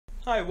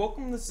Hi,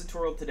 welcome to this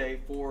tutorial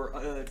today for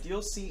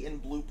DLC in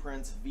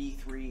Blueprints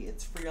V3.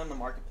 It's free on the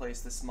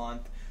marketplace this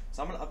month.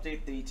 So I'm going to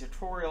update the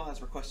tutorial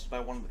as requested by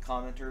one of the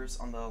commenters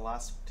on the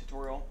last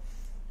tutorial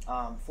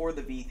for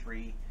the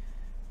V3.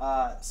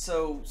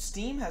 So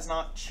Steam has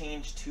not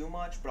changed too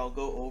much, but I'll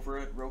go over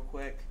it real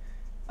quick.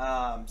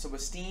 So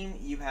with Steam,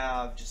 you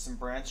have just some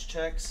branch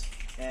checks,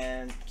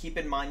 and keep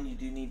in mind you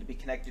do need to be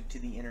connected to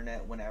the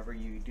internet whenever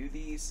you do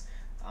these,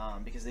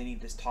 because they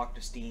need to talk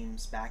to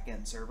Steam's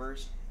backend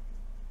servers.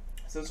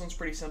 So this one's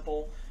pretty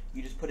simple.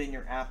 You just put in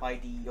your app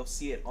ID. You'll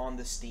see it on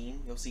the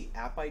Steam. You'll see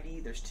app ID.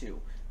 There's two.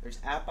 There's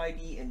app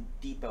ID and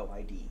depot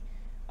ID.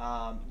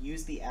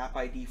 Use the app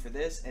ID for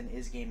this and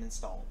is game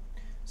installed.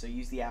 So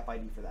use the app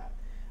ID for that.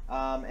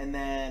 And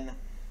then,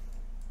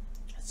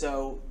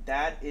 so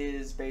that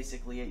is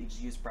basically it. You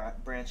just use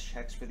branch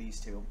checks for these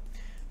two.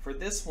 For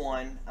this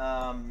one,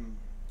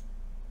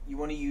 you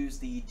want to use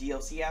the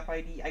DLC app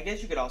ID. I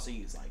guess you could also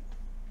use like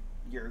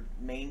your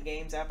main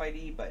game's app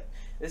ID, but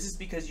this is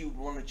because you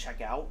want to check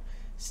out.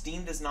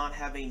 Steam does not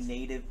have a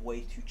native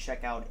way to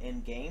check out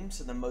in-game,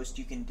 so the most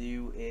you can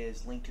do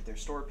is link to their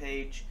store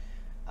page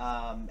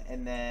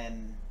and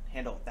then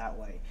handle it that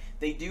way.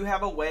 They do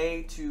have a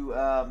way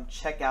to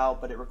check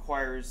out, but it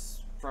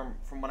requires, from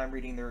what I'm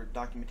reading their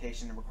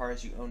documentation, it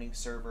requires you owning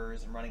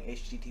servers and running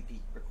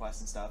HTTP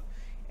requests and stuff,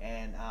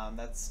 and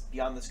that's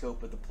beyond the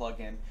scope of the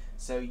plugin.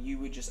 So you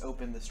would just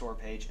open the store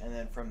page, and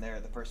then from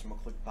there the person will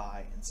click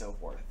buy and so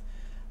forth.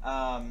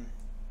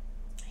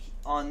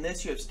 On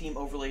this, you have Steam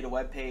overlay to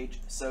web page,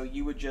 so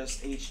you would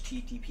just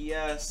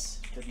HTTPS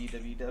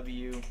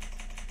www. I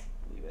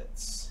believe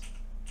it's.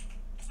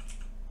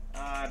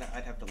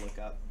 I'd have to look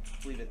up. I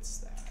believe it's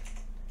that.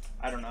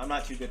 I don't know. I'm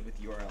not too good with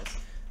URLs.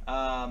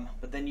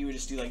 But then you would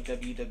just do like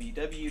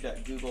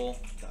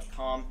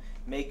www.google.com.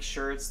 Make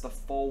sure it's the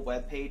full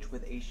web page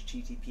with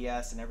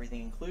HTTPS and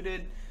everything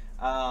included.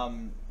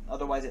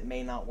 Otherwise, it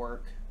may not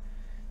work.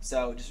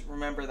 So just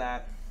remember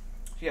that.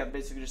 Yeah,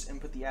 basically just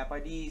input the app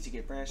IDs, you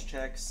get branch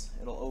checks,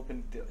 it'll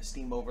open the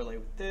Steam overlay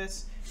with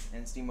this,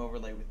 and Steam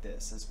overlay with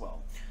this as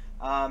well.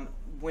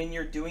 When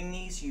you're doing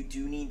these, you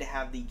do need to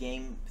have the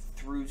game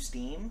through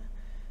Steam.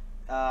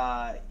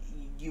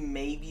 You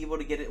may be able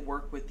to get it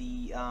work with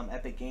the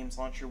Epic Games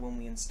Launcher when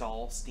we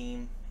install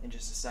Steam in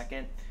just a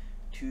second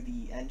to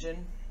the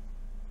engine.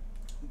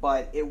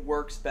 But it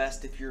works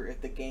best if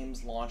the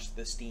game's launched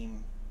the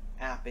Steam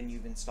app and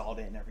you've installed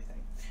it and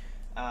everything.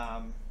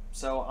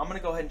 So I'm going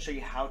to go ahead and show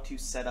you how to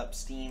set up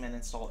Steam and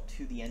install it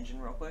to the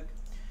engine real quick.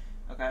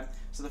 Okay,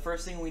 so the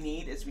first thing we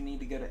need is we need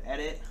to go to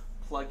Edit,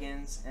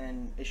 Plugins,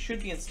 and it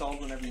should be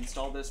installed whenever you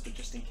install this, but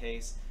just in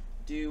case,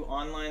 do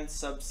Online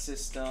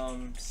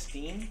Subsystem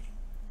Steam.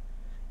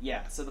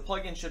 Yeah, so the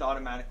plugin should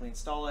automatically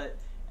install it,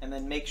 and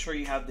then make sure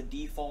you have the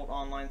default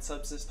Online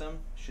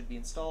Subsystem, should be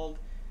installed,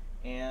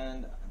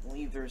 and I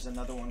believe there's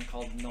another one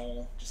called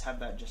Null, just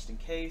have that just in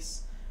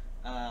case,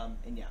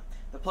 and yeah.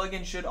 The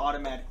plugin should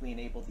automatically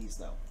enable these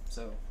though,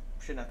 so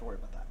shouldn't have to worry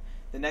about that.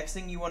 The next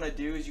thing you want to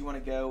do is you want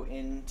to go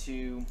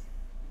into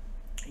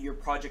your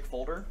project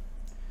folder,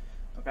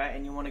 okay,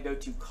 and you want to go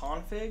to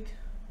config,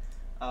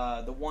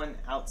 the one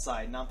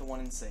outside, not the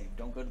one in saved.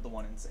 Don't go to the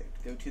one in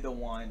saved. Go to the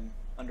one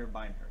under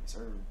binaries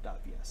or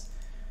 .vs.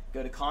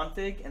 Go to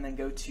config and then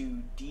go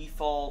to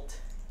default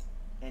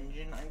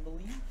engine, I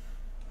believe.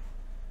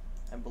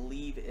 I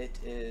believe it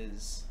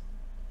is,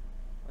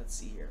 let's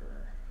see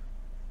here.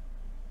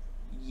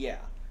 Yeah,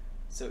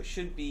 so it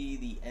should be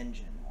the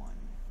engine one.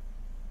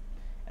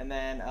 And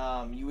then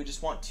you would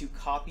just want to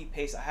copy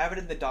paste. I have it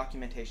in the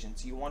documentation,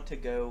 so you want to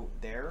go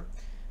there,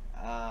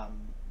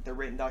 the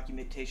written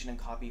documentation, and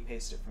copy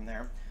paste it from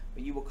there.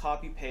 But you will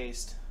copy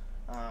paste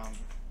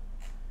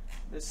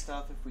this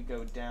stuff. If we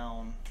go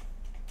down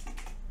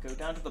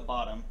to the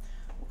bottom,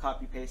 we'll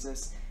copy paste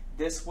this.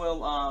 This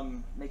will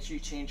make sure you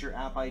change your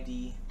app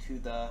ID to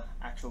the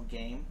actual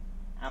game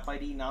app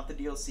ID, not the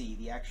DLC,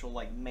 the actual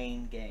like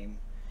main game.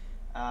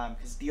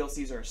 Because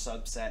DLCs are a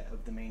subset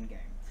of the main game.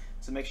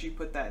 So make sure you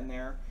put that in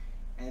there,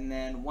 and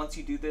then once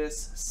you do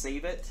this,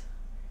 save it,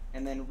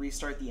 and then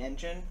restart the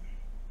engine.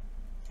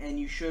 And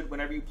you should,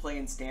 whenever you play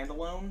in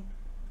standalone,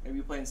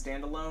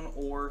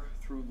 or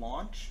through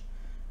launch,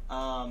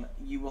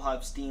 you will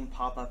have Steam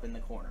pop up in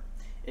the corner.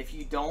 If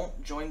you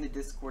don't, join the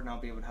Discord and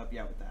I'll be able to help you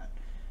out with that.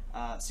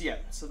 So yeah,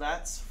 so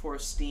that's for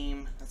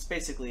Steam. That's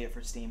basically it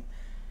for Steam.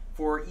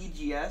 For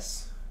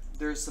EGS,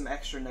 there's some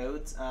extra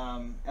nodes.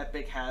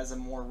 Epic has a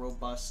more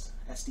robust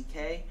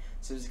SDK,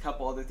 so there's a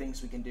couple other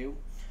things we can do.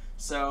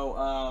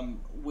 So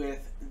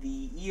with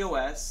the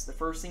EOS, the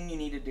first thing you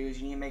need to do is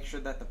you need to make sure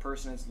that the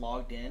person is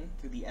logged in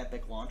through the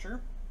Epic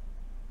launcher.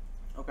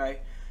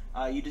 Okay,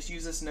 you just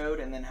use this node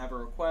and then have a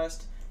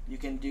request. You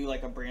can do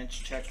like a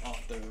branch check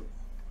off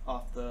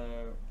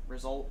the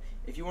result.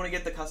 If you want to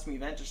get the custom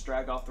event, just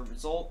drag off the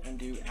result and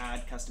do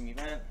add custom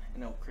event,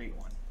 and it'll create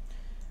one.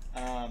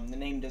 The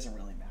name doesn't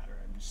really matter.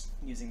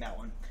 Using that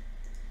one.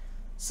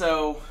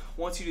 So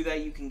once you do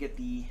that, you can get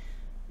the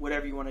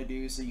whatever you want to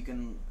do, so you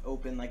can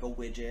open like a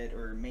widget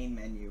or main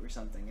menu or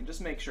something, and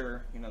just make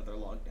sure they're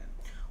logged in.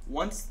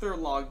 Once they're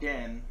logged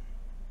in,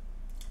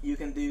 You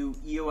can do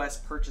EOS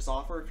purchase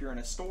offer if you're in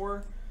a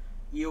store,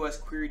 EOS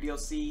query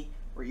DLC,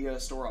 or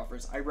EOS store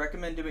offers. I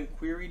recommend doing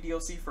query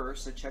DLC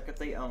first to check if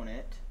they own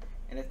it,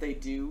 and if they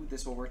do,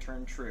 this will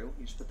return true.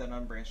 You just put that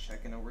on branch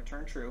check and it'll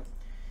return true.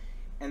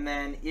 And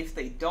then if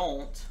they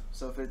don't,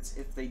 so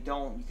if they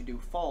don't, you can do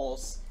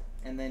false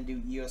and then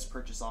do EOS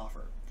purchase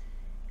offer.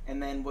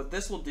 And then what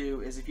this will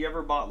do is if you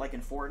ever bought like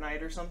in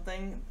Fortnite or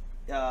something,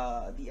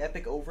 the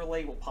Epic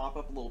overlay will pop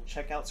up a little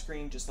checkout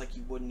screen just like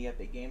you would in the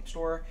Epic Game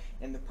Store,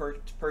 and the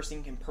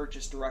person can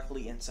purchase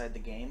directly inside the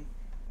game.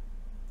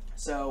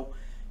 So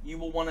you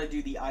will want to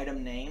do the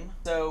item name.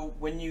 So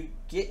when you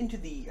get into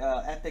the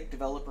Epic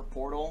Developer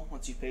Portal,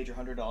 once you've paid your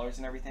 $100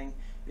 and everything,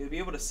 you'll be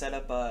able to set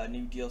up a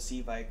new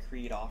DLC via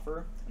Create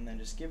Offer, and then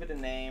just give it a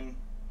name.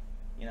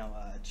 You know,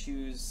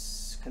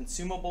 choose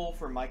consumable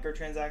for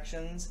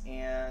microtransactions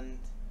and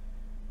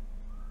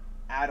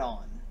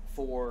add-on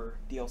for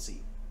DLC.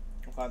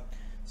 Okay,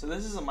 so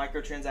this is a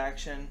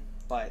microtransaction,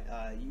 but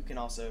you can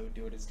also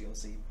do it as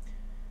DLC.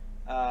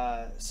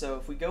 So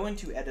if we go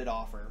into Edit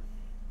Offer,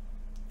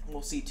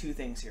 we'll see two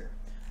things here.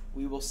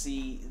 We will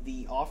see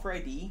the offer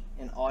ID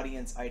and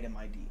audience item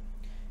ID,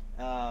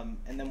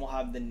 and then we'll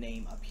have the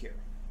name up here.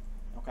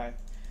 Okay,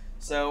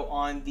 so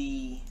on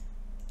the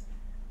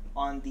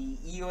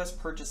EOS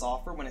purchase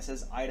offer, when it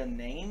says item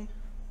name,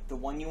 the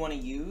one you want to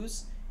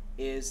use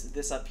is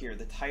this up here,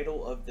 the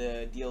title of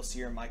the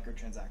DLC or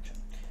microtransaction.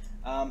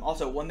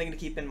 Also, one thing to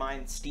keep in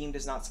mind, Steam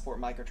does not support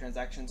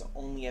microtransactions,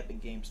 only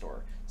Epic Game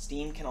Store.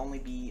 Steam can only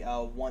be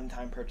a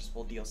one-time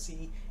purchasable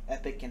DLC.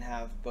 Epic can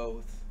have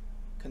both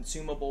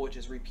consumable, which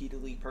is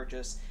repeatedly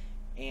purchased,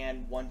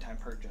 and one-time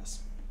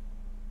purchase.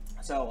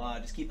 So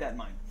just keep that in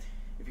mind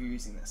if you're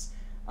using this.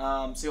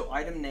 So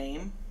item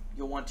name,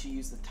 you'll want to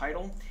use the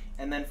title.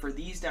 And then for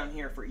these down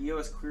here, for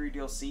EOS Query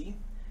DLC,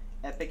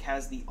 Epic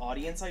has the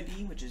audience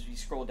ID, which is, if you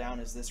scroll down,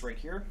 is this right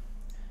here.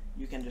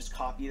 You can just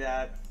copy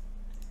that,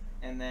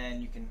 and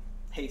then you can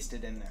paste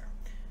it in there.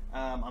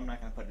 I'm not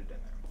going to put it in there.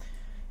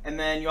 And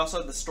then you also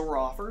have the store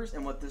offers,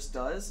 and what this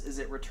does is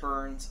it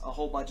returns a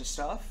whole bunch of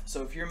stuff.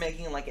 So if you're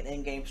making like an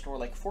in-game store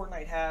like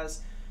Fortnite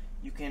has,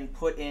 you can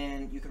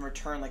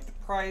return like the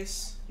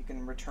price, you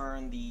can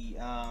return the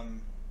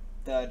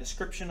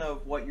description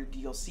of what your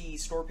DLC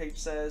store page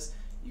says,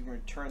 you can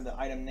return the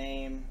item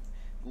name,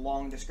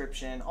 long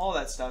description, all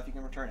that stuff. You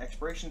can return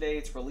expiration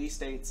dates, release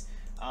dates.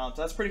 So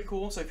that's pretty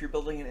cool. So if you're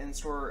building an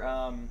in-store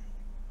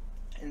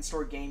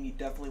game, you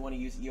definitely want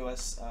to use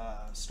EOS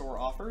store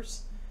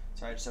offers.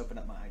 Sorry, I just opened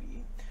up my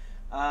IDE.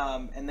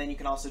 And then you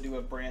can also do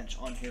a branch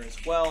on here as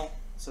well.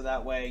 So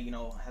that way, you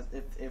know,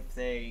 if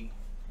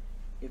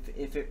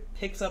it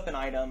picks up an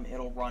item,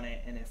 it'll run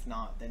it, and if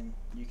not, then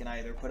you can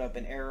either put up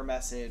an error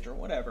message or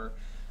whatever,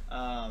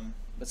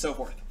 but so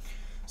forth.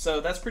 So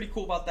that's pretty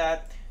cool about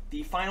that.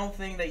 The final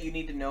thing that you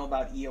need to know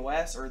about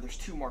EOS, or there's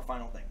two more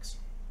final things,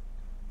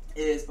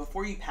 is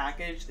before you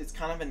package, it's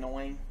kind of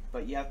annoying,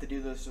 but you have to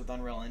do this with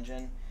Unreal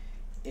Engine,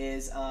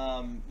 is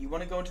you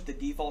want to go into the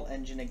default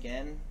engine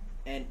again,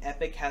 and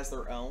Epic has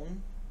their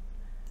own,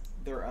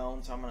 so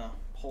I'm going to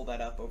pull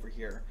that up over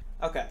here.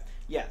 Okay,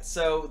 yeah,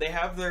 so they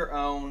have their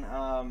own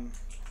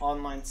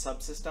online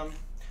subsystem,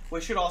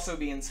 which should also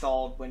be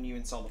installed when you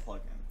install the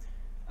plugin.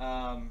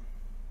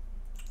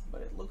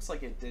 But it looks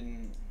like it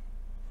didn't.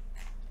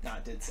 No,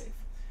 it did save.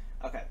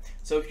 Okay,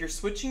 so if you're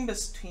switching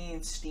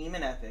between Steam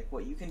and Epic,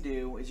 what you can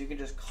do is you can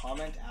just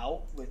comment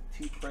out with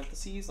 2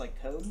 parentheses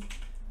like code.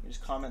 You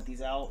just comment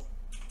these out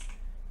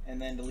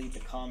and then delete the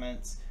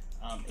comments.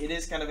 It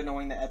is kind of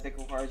annoying that Epic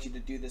requires you to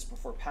do this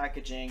before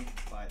packaging,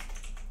 but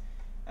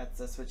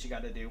that's what you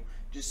got to do.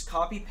 Just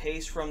copy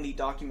paste from the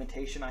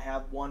documentation. I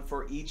have one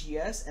for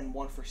EGS and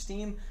one for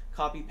Steam.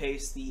 Copy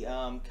paste the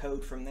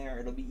code from there.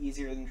 It'll be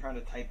easier than trying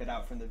to type it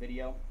out from the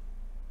video.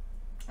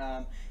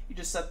 You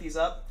just set these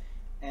up,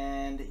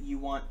 and you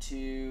want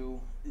to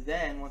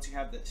then, once you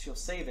have this, you'll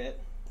save it.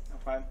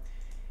 Okay,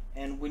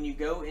 and when you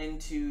go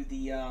into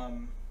the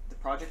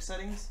project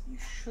settings, you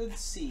should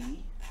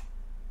see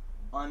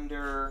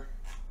under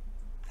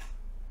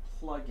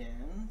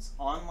plugins,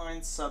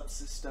 online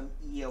subsystem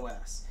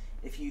EOS.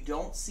 If you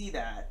don't see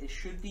that, it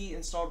should be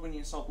installed when you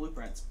install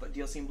Blueprints, but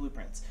DLC and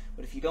Blueprints.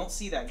 But if you don't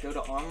see that, go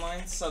to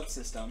online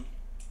subsystem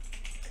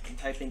and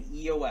type in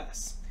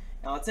EOS.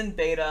 Now it's in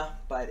beta,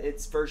 but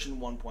it's version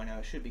 1.0.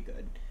 It should be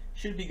good.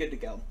 Should be good to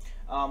go.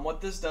 What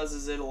this does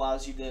is it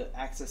allows you to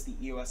access the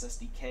EOS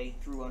SDK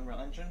through Unreal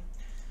Engine.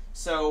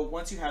 So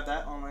once you have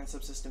that online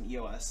subsystem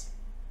EOS,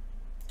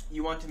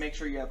 you want to make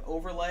sure you have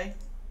overlay,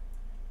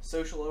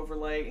 social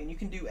overlay, and you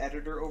can do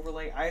editor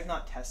overlay. I have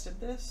not tested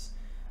this,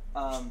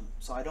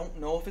 so I don't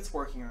know if it's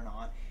working or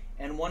not.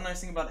 And one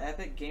nice thing about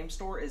Epic Game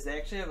Store is they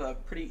actually have a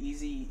pretty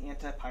easy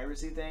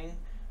anti-piracy thing,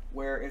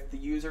 where if the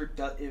user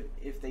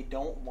if they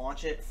don't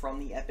launch it from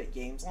the Epic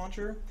Games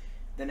launcher,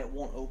 then it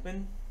won't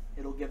open.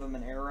 It'll give them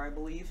an error, I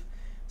believe.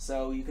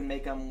 So you can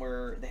make them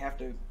where they have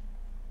to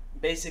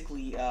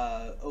basically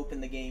open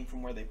the game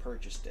from where they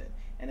purchased it.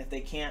 And if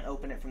they can't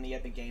open it from the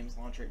Epic Games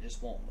launcher, it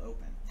just won't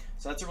open.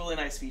 So that's a really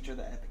nice feature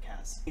that Epic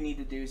has. What you need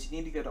to do is you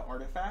need to go to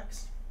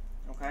artifacts.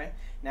 Okay.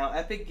 Now,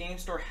 Epic Game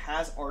Store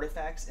has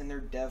artifacts in their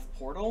dev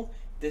portal.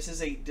 This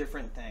is a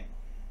different thing.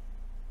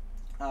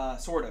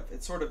 Sort of.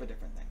 It's sort of a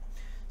different thing.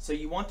 So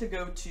you want to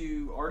go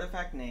to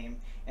artifact name,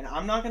 and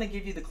I'm not going to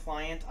give you the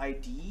client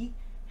ID.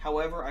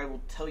 However, I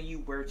will tell you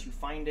where to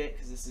find it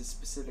because this is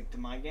specific to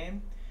my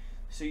game.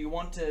 So you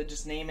want to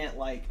just name it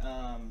like,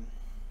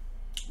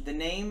 the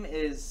name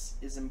is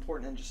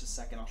important in just a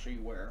second. I'll show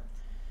you where.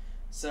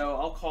 So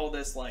I'll call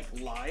this like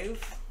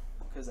live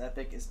because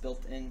Epic is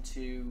built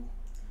into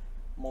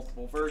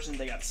multiple versions.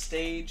 They got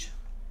stage,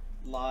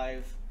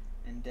 live,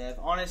 and dev.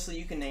 Honestly,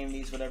 you can name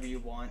these whatever you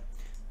want.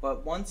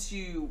 But once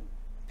you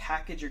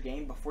package your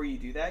game, before you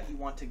do that, you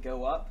want to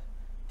go up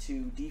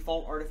to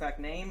default artifact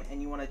name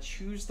and you want to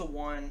choose the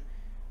one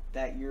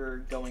that you're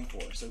going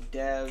for. So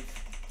dev,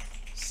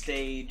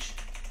 stage,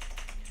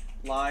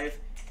 live,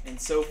 and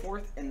so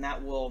forth, and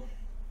that will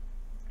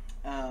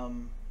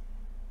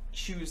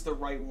choose the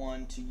right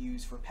one to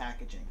use for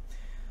packaging.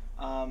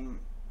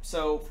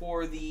 So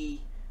for the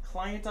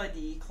client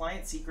ID,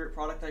 client secret,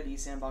 product ID,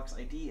 sandbox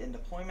ID, and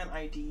deployment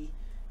ID,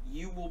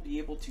 you will be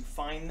able to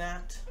find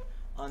that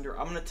under,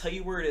 I'm going to tell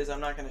you where it is. I'm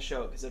not going to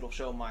show it because it'll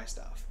show my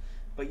stuff.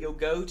 But you'll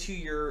go to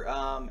your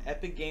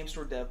Epic Game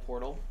Store dev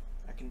portal.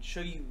 I can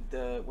show you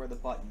where the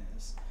button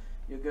is.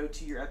 You'll go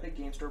to your Epic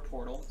Game Store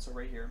portal, so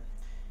right here.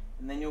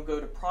 And then you'll go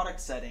to product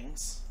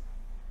settings,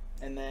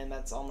 and then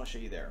that's all I'm going to show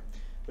you there.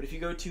 But if you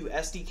go to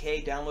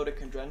SDK downloaded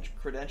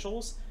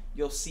credentials,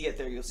 you'll see it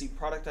there. You'll see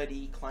product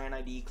ID,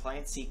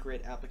 client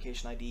secret,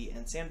 application ID,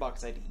 and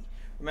sandbox ID.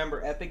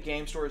 Remember, Epic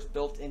Game Store is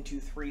built into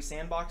 3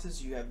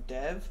 sandboxes. You have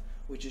dev,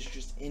 which is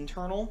just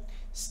internal,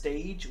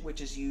 stage,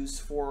 which is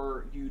used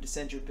for you to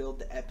send your build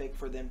to Epic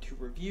for them to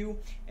review,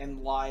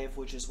 and live,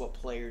 which is what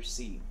players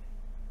see.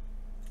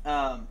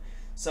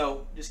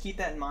 So just keep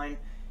that in mind.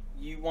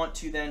 You want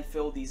to then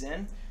fill these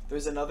in.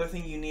 There's another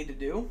thing you need to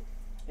do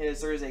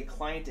is there is a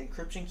client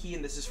encryption key,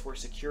 and this is for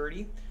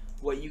security.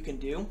 What you can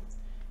do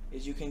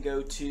is you can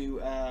go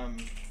to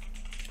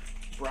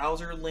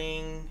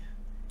browserling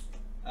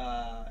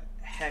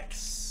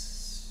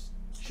hex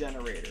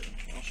generator.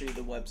 I'll show you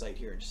the website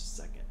here in just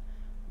a second.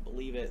 I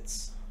believe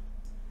it's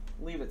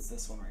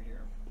this one right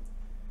here.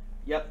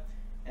 Yep.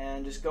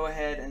 And just go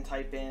ahead and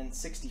type in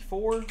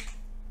 64. I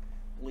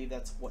believe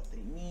that's what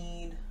they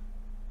need.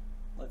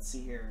 Let's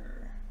see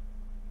here.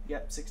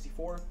 Yep,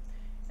 64.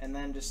 And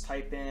then just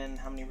type in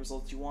how many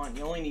results you want.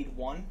 You only need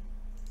 1.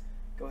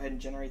 Go ahead and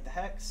generate the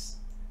hex,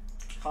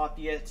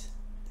 copy it,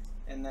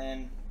 and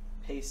then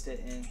paste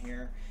it in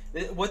here.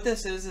 What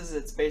this is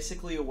it's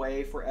basically a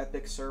way for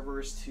Epic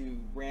servers to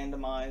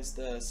randomize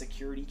the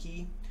security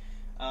key,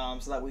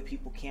 so that way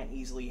people can't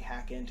easily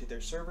hack into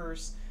their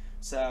servers.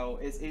 So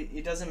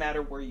it doesn't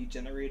matter where you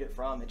generate it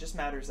from. It just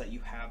matters that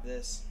you have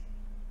this,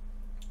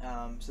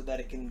 so that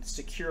it can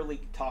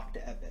securely talk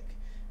to Epic.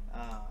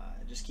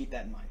 Just keep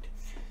that in mind.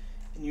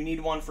 And you need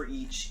 1 for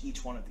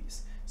each one of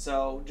these.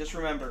 So just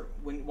remember,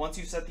 once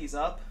you set these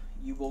up,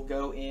 you will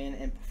go in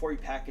and before you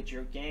package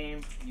your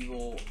game, you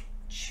will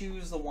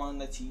choose the one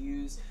that you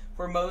use.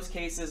 For most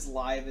cases,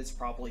 live is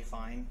probably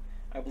fine.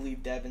 I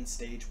believe dev and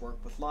stage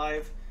work with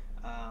live.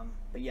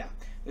 But yeah,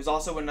 there's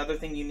also another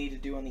thing you need to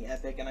do on the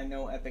Epic, and I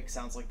know Epic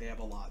sounds like they have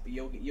a lot, but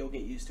you'll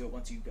get used to it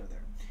once you go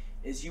there.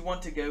 Is you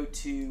want to go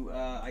to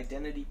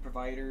identity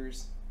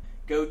providers,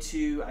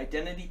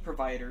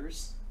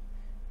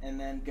 and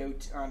then go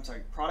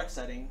to, product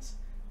settings,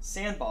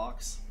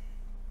 sandbox,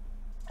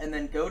 and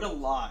then go to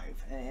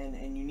live,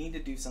 and you need to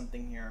do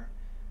something here.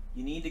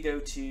 You need to go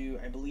to,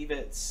 I believe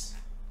it's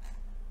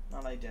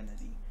not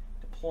identity,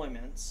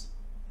 deployments.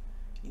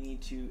 You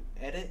need to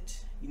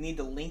edit, you need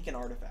to link an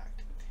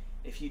artifact.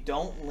 If you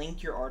don't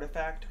link your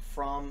artifact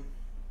from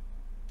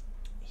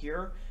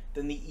here,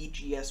 then the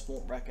EGS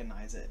won't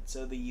recognize it.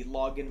 So the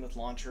login with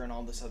launcher and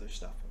all this other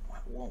stuff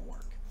won't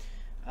work.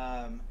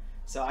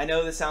 So I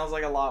know this sounds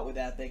like a lot with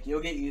Epic.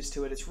 You'll get used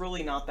to it. It's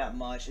really not that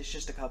much. It's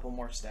just a couple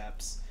more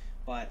steps.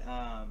 But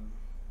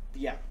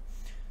yeah,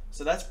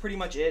 so that's pretty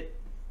much it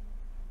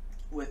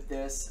with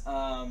this.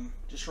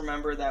 Just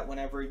remember that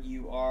whenever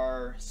you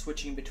are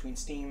switching between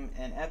Steam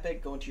and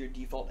Epic, go into your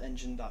default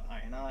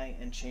engine.ini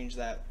and change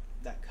that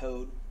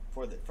code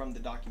from the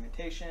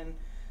documentation.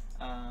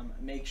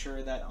 Make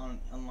sure that on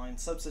online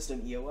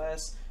subsystem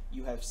EOS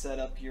you have set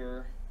up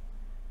your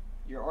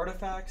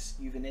artifacts,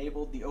 you've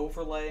enabled the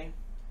overlay,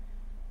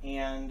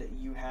 and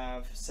you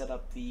have set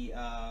up the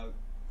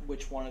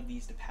which one of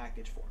these to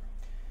package for.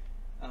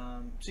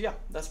 So yeah,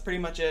 that's pretty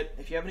much it.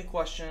 If you have any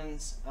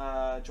questions,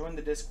 join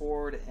the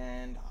Discord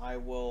and I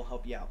will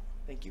help you out.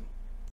 Thank you.